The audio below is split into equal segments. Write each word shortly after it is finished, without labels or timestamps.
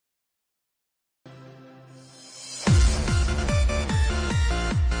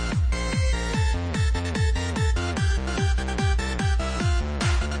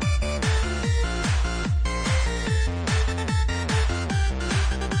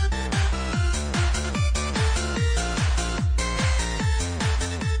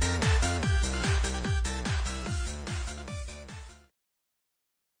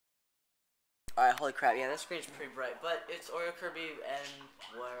Alright, holy crap, yeah, that screen is pretty bright, but it's OreoKirby and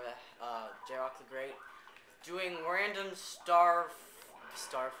DharrockTheGreat doing random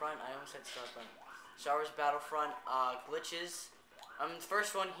Starfront, I almost said Starfront, Star Wars Battlefront, glitches. The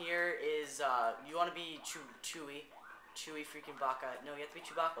first one here is, you want to be Chewie freaking Baka. No, you have to be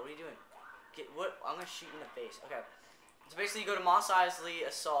Chewbacca. What are you doing? I'm gonna shoot you in the face. Okay. So basically, you go to Mos Eisley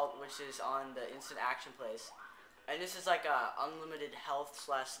Assault, which is on the instant action place. And this is like a unlimited health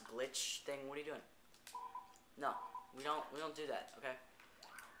 / glitch thing. What are you doing? No, we don't do that, okay?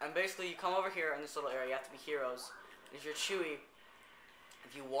 And basically, you come over here in this little area. You have to be heroes. And if you're Chewie,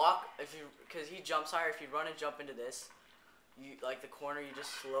 because he jumps higher. If you run and jump into this, like the corner, you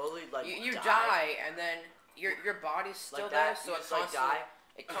just slowly you die, and then your body's still like there, so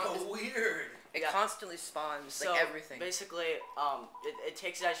it constantly weird. It constantly spawns like everything. Basically, it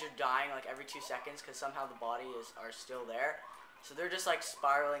takes it as you're dying like every 2 seconds because somehow the body are still there, so they're just like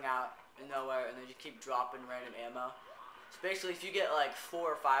spiraling out in nowhere, and then you keep dropping random ammo. So basically, if you get like 4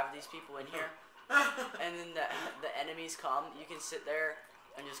 or 5 of these people in here, and then the enemies come, you can sit there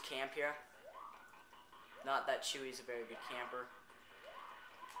and just camp here. Not that Chewie's a very good camper,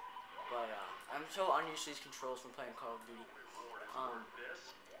 but I'm so unused to these controls from playing Call of Duty.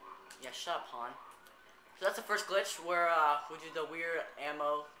 Yeah, shut up, Han. So that's the first glitch where we do the weird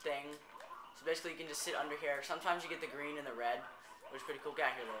ammo thing. So basically, you can just sit under here. Sometimes you get the green and the red, which is pretty cool. Get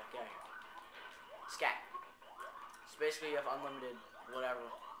out here, though. Get out here. Scat. So basically, you have unlimited whatever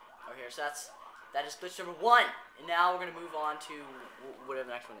over here. So that is glitch number 1. And now we're gonna move on to whatever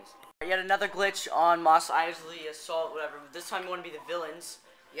the next one is. Yet another glitch on Mos Eisley Assault, whatever. This time you want to be the villains.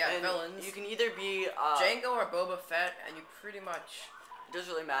 Yeah, and villains. You can either be Jango or Boba Fett, and you pretty much. It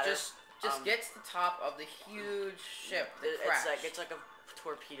doesn't really matter. Just get to the top of the huge ship. It's like a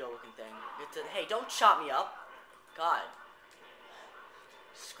torpedo-looking thing. Hey, don't chop me up. God.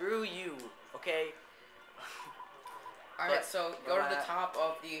 Screw you. Okay. All right, so go to the top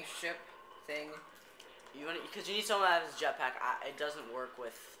of the ship thing. Because you need someone that has a jetpack. It doesn't work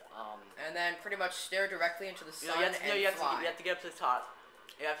with. And then pretty much stare directly into the sun you have fly. You have to get up to the top.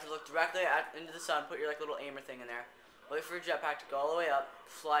 You have to look directly into the sun. Put your like little aimer thing in there. Wait for your jetpack to go all the way up.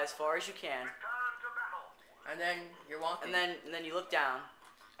 Fly as far as you can. And then you're walking. And then you look down.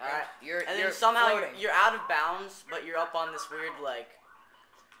 Alright. And then somehow you're out of bounds, but you're up on this weird like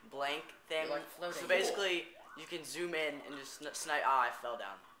blank thing. You're like floating. So basically, you can zoom in and just snipe. I fell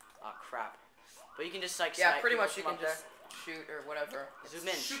down. Oh crap. But you can just like snipe. Yeah, pretty much you can just shoot or whatever. Zoom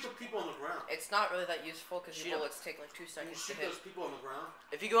in. Shoot the people on the ground. It's not really that useful because your bullets take like 2 seconds to hit. Shoot those people on the ground.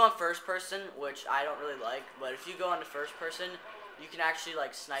 If you go on first person, which I don't really like, but if you go on to first person, you can actually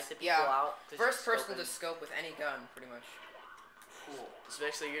like snipe the people out. First person's a scope with any gun, pretty much. Cool. So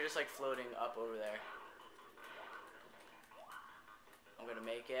basically, you're just like floating up over there. I'm gonna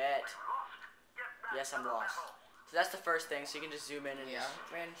make it. Yes, I'm lost. So that's the first thing. So you can just zoom in and just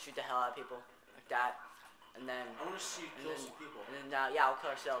shoot the hell out of people like that. And then I want to see you kill some people. And then yeah, we'll kill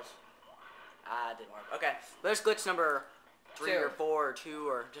ourselves. It didn't work. Okay, there's glitch number 3 or 4 or 2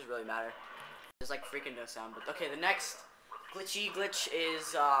 or it doesn't really matter. There's like freaking no sound. But okay, the next glitch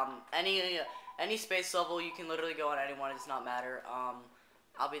is any space level. You can literally go on anyone. It does not matter.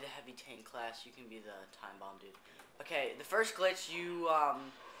 I'll be the heavy tank class. You can be the time bomb dude. Okay, the first glitch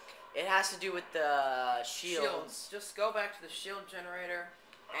it has to do with the shields. Just go back to the shield generator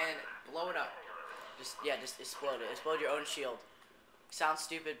and blow it up. Just explode it. Explode your own shield. Sounds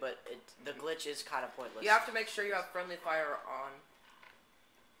stupid, but the glitch is kind of pointless. You have to make sure you have friendly fire on.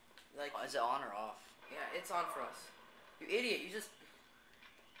 Like, is it on or off? Yeah, it's on for us. You idiot! You just.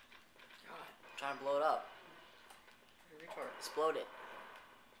 God. Try and blow it up. You're a retard. Explode it.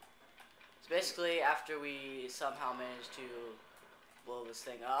 So basically, after we somehow manage to blow this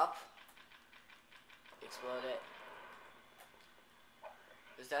thing up, explode it.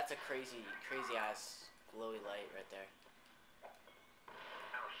 Because that's a crazy ass glowy light right there.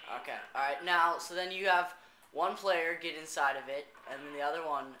 Okay, alright, now, so then you have one player get inside of it, and then the other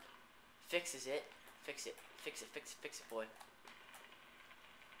one fixes it. Fix it, boy.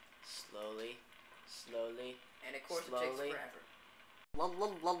 Slowly. And of course slowly. It takes forever.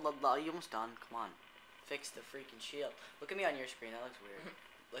 You almost done, come on. Fix the freaking shield. Look at me on your screen, that looks weird.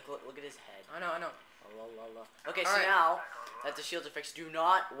 Look at his head. I know. Okay, so now that the shields are fixed, do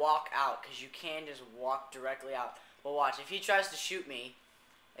not walk out, because you can just walk directly out. But watch, if he tries to shoot me,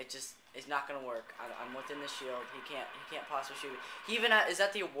 it's not gonna work. I'm within the shield. He can't possibly shoot me. He even is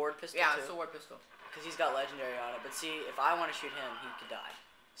that the award pistol? Yeah, too? it's the award pistol. Because he's got legendary on it. But see, if I want to shoot him, he could die.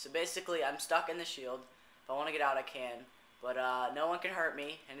 So basically, I'm stuck in the shield. If I want to get out, I can. But no one can hurt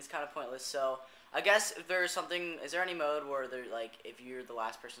me, and it's kind of pointless. So I guess if there's something, is there any mode where they're like, if you're the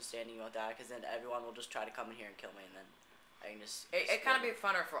last person standing, you won't die, because then everyone will just try to come in here and kill me, and then I can just. It kind of be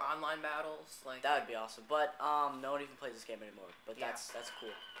funner for online battles, like. That would be awesome, but no one even plays this game anymore. But that's cool.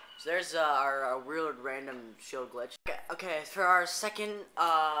 So there's our weird random shield glitch. Okay, for our second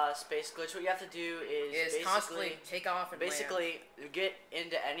space glitch, what you have to do is constantly take off and basically land. You get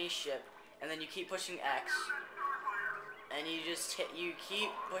into any ship, and then you keep pushing X, and you just you keep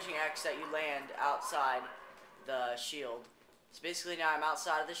pushing X that you land outside the shield. So basically now I'm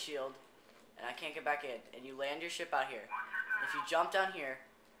outside of the shield, and I can't get back in. And you land your ship out here. If you jump down here,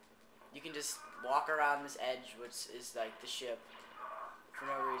 you can just walk around this edge, which is like the ship. For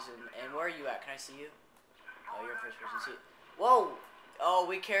no reason. And where are you at? Can I see you? Oh, you're in first person seat. Whoa! Oh,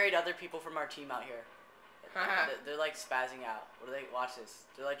 we carried other people from our team out here. They're like spazzing out. What do they? Watch this.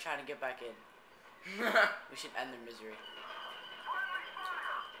 They're like trying to get back in. We should end their misery.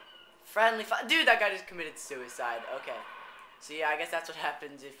 Friendly fire. Dude, that guy just committed suicide. Okay. So yeah, I guess that's what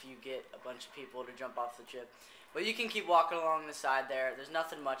happens if you get a bunch of people to jump off the ship. But you can keep walking along the side there. There's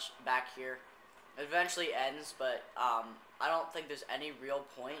nothing much back here. It eventually ends, but I don't think there's any real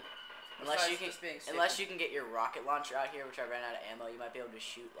point unless you can get your rocket launcher out here, which I ran out of ammo. You might be able to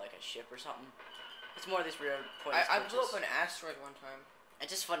shoot like a ship or something. It's more of these weird points. I blew up an asteroid one time.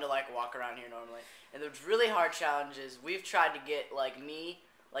 It's just fun to like walk around here normally. And there's really hard challenges. We've tried to get like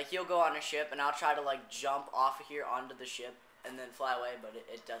like you'll go on a ship and I'll try to like jump off of here onto the ship and then fly away, but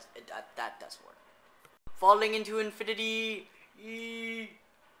that doesn't work. Falling into infinity.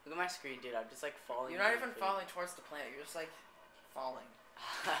 Look at my screen, dude. I'm just like falling. You're not even falling towards the planet. You're just like falling.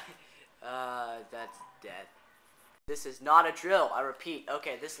 That's death. This is not a drill. I repeat.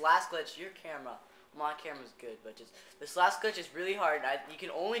 Okay, this last glitch, your camera. My camera's good, but just this last glitch is really hard. You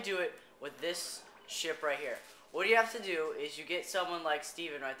can only do it with this ship right here. What you have to do is you get someone like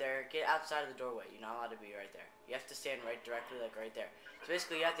Steven right there. Get outside of the doorway. You're not allowed to be right there. You have to stand directly like right there. So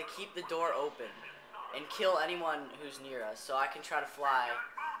basically, you have to keep the door open and kill anyone who's near us. So I can try to fly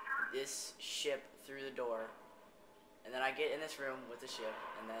this ship through the door, and then I get in this room with the ship,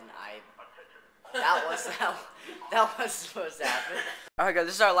 and then that was supposed to happen. Alright guys,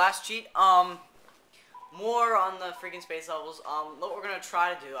 this is our last cheat. More on the freaking space levels. What we're gonna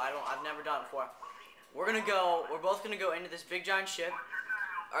try to do, I've never done it before. We're both gonna go into this big giant ship.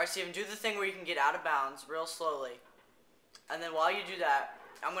 Alright, Steven, do the thing where you can get out of bounds real slowly, and then while you do that,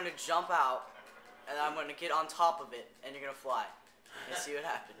 I'm gonna jump out, and I'm gonna get on top of it, and you're gonna fly. And see what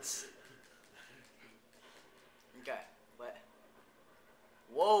happens. Okay, what?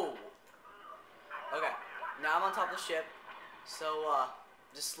 Whoa! Okay, now I'm on top of the ship. So,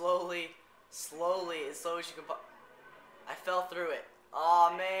 just slowly, as slow as you can. I fell through it.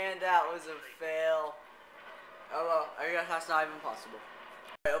 Oh man, that was a fail. Oh well, I guess that's not even possible.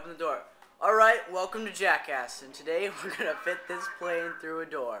 Alright, open the door. Alright, welcome to Jackass, and today we're gonna fit this plane through a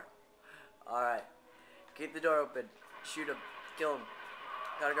door. Alright, keep the door open. Shoot him. Kill him.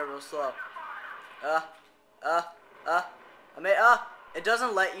 Gotta go real slow. It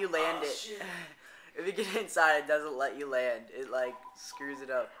doesn't let you land it. If you get inside, it doesn't let you land. It like screws it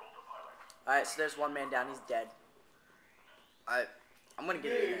up. Alright, so there's one man down. He's dead. Alright, I'm gonna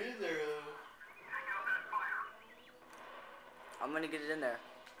get it in there. I'm gonna get it in there.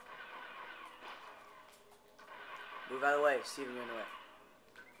 Move out of the way. Steven, you're in the way.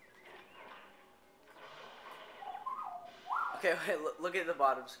 Okay, wait, look at the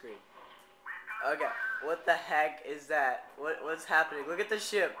bottom screen. Okay, what the heck is that? What's happening? Look at the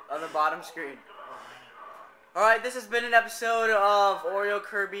ship on the bottom screen. Alright, this has been an episode of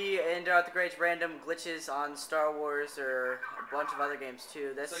OreoKirby and DharrockTheGreat's random glitches on Star Wars or a bunch of other games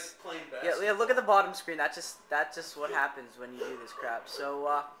too. That's it's like playing basketball. Yeah, look at the bottom screen. That's just what happens when you do this crap.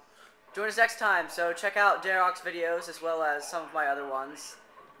 So join us next time. So check out Darrock's videos as well as some of my other ones.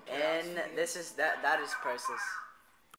 And that is priceless.